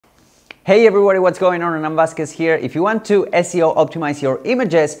Hey everybody, what's going on? I'm Vazquez here. If you want to SEO optimize your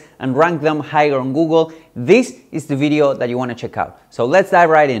images and rank them higher on Google, this is the video that you want to check out. So let's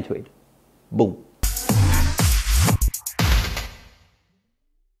dive right into it. Boom.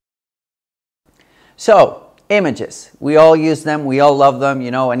 So, images. We all use them, we all love them,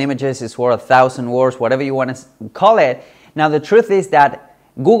 you know, and images is worth 1,000 words, whatever you want to call it. Now the truth is that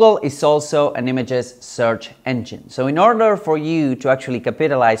Google is also an images search engine. So in order for you to actually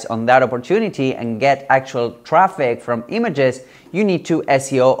capitalize on that opportunity and get actual traffic from images, you need to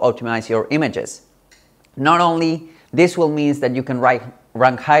SEO optimize your images. Not only this will mean that you can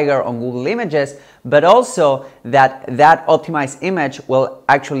rank higher on Google Images, but also that optimized image will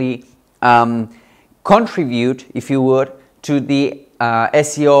actually contribute, if you would, to the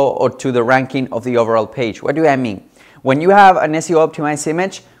SEO or to the ranking of the overall page. What do I mean? When you have an SEO optimized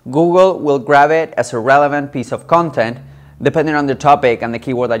image, Google will grab it as a relevant piece of content depending on the topic and the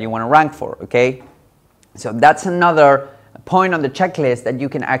keyword that you want to rank for, okay? So that's another point on the checklist that you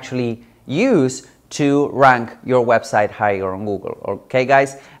can actually use to rank your website higher on Google, okay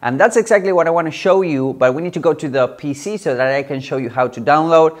guys? And that's exactly what I want to show you, but we need to go to the PC so that I can show you how to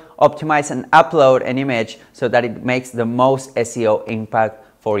download, optimize, and upload an image so that it makes the most SEO impact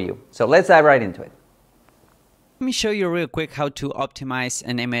for you. So let's dive right into it. Let me show you real quick how to optimize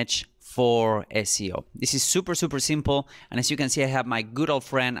an image for SEO. This is super simple, and as you can see, I have my good old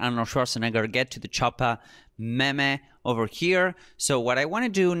friend Arnold Schwarzenegger Get to the Chopper meme over here. So what I want to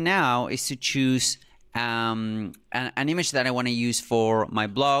do now is to choose an image that I want to use for my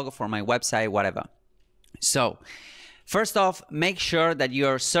blog, for my website, whatever. So first off, make sure that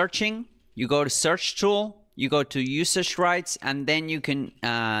you're searching. You go to search tool, you go to usage rights, and then you can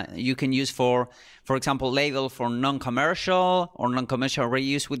use for example, label for non-commercial or non-commercial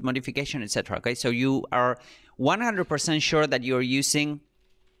reuse with modification, etc. Okay, so you are 100% sure that you're using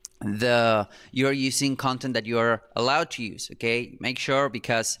content that you are allowed to use. Okay, make sure,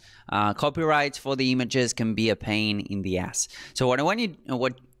 because copyrights for the images can be a pain in the ass. So what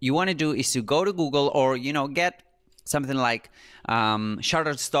you want to do is to go to Google, or get something like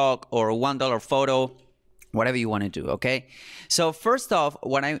Shutterstock or $1 photo, whatever you want to do, okay? So first off,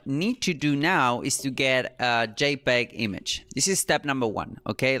 what I need to do now is to get a JPEG image. This is step number one,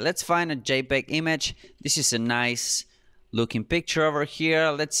 okay? Let's find a JPEG image. This is a nice looking picture over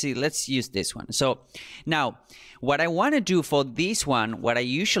here. Let's see, let's use this one. So now, what I want to do for this one, what I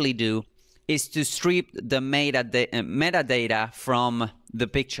usually do is to strip the metadata from the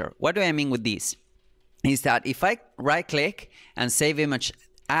picture. What do I mean with this? Is that if I right click and save image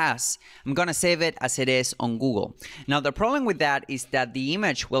as, I'm gonna save it as it is on Google. Now the problem with that is that the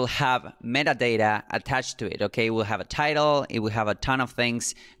image will have metadata attached to it, okay? It will have a title, it will have a ton of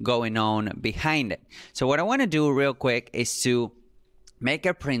things going on behind it. So what I wanna do real quick is to make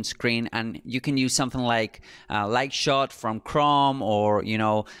a print screen, and you can use something like Shot from Chrome, or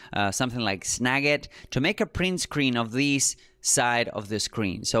something like Snagit to make a print screen of this side of the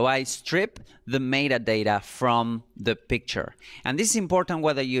screen. So I strip the metadata from the picture, and this is important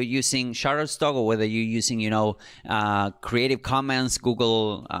whether you're using Shutterstock or whether you're using Creative Commons,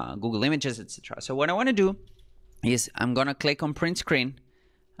 Google Images, etc. So what I want to do is I'm gonna click on print screen,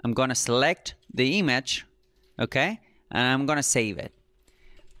 I'm gonna select the image, okay, and I'm gonna save it.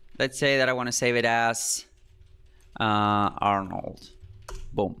 Let's say that I want to save it as Arnold.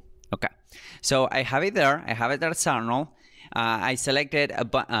 Boom. Okay. So I have it there. I have it as Arnold. I selected a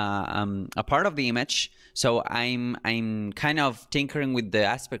part of the image. So I'm kind of tinkering with the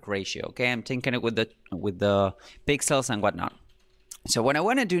aspect ratio. Okay. I'm tinkering with the pixels and whatnot. So what I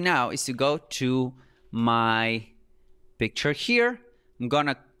want to do now is to go to my picture here. I'm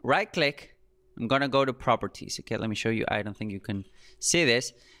gonna right click. I'm gonna go to properties. Okay. Let me show you. I don't think you can see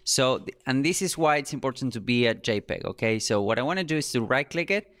this. So, and this is why it's important to be a JPEG, okay? So what I want to do is to right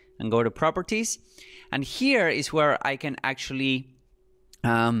click it and go to properties. And here is where I can actually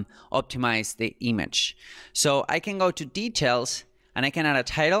optimize the image. So I can go to details and I can add a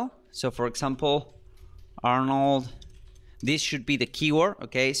title. So for example, Arnold, this should be the keyword,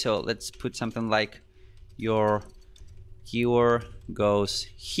 okay? So let's put something like your keyword goes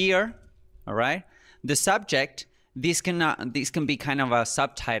here, all right? The subject, this can be kind of a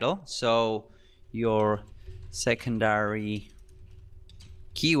subtitle. So your secondary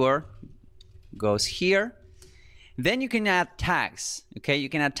keyword goes here. Then you can add tags. Okay, you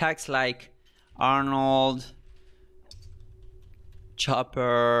can add tags like Arnold,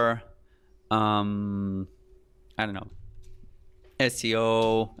 Chopper, I don't know,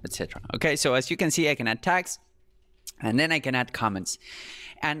 SEO, etc. Okay, so as you can see, I can add tags, and then I can add comments.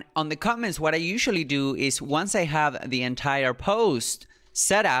 And on the comments, what I usually do is once I have the entire post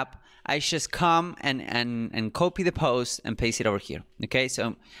set up, I just come and copy the post and paste it over here. Okay,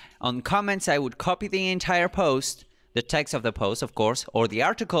 so on comments, I would copy the entire post, the text of the post, of course, or the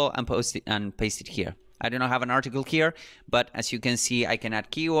article, and paste it here. I do not have an article here, but as you can see, I can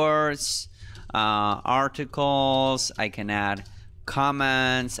add keywords, articles, I can add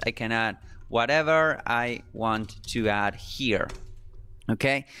comments, I can add whatever I want to add here.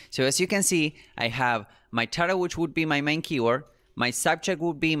 Okay, so as you can see, I have my title, which would be my main keyword. My subject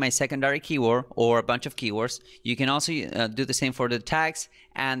would be my secondary keyword or a bunch of keywords. You can also do the same for the tags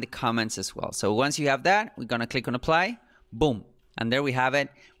and the comments as well. So once you have that, we're gonna click on apply, boom. And there we have it.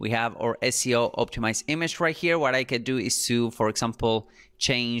 We have our SEO optimized image right here. What I could do is to, for example,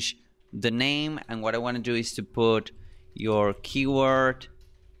 change the name. And what I wanna do is to put your keyword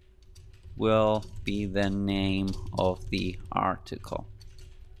will be the name of the article.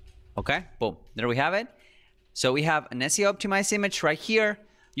 Okay, boom, there we have it. So we have an SEO optimized image right here.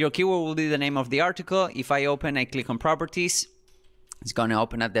 Your keyword will be the name of the article. If I click on properties, it's going to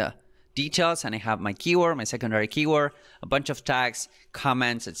open up the details, and I have my keyword, my secondary keyword, a bunch of tags,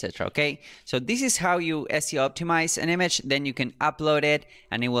 comments, etc. Okay, so this is how you SEO optimize an image. Then you can upload it,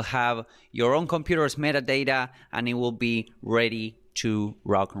 and it will have your own computer's metadata, and it will be ready to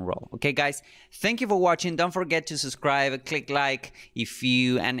rock and roll. Okay, guys, thank you for watching. Don't forget to subscribe, click like. If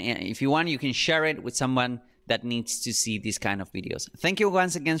you want, you can share it with someone that needs to see these kind of videos. Thank you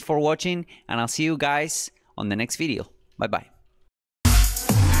once again for watching, and I'll see you guys on the next video. Bye bye.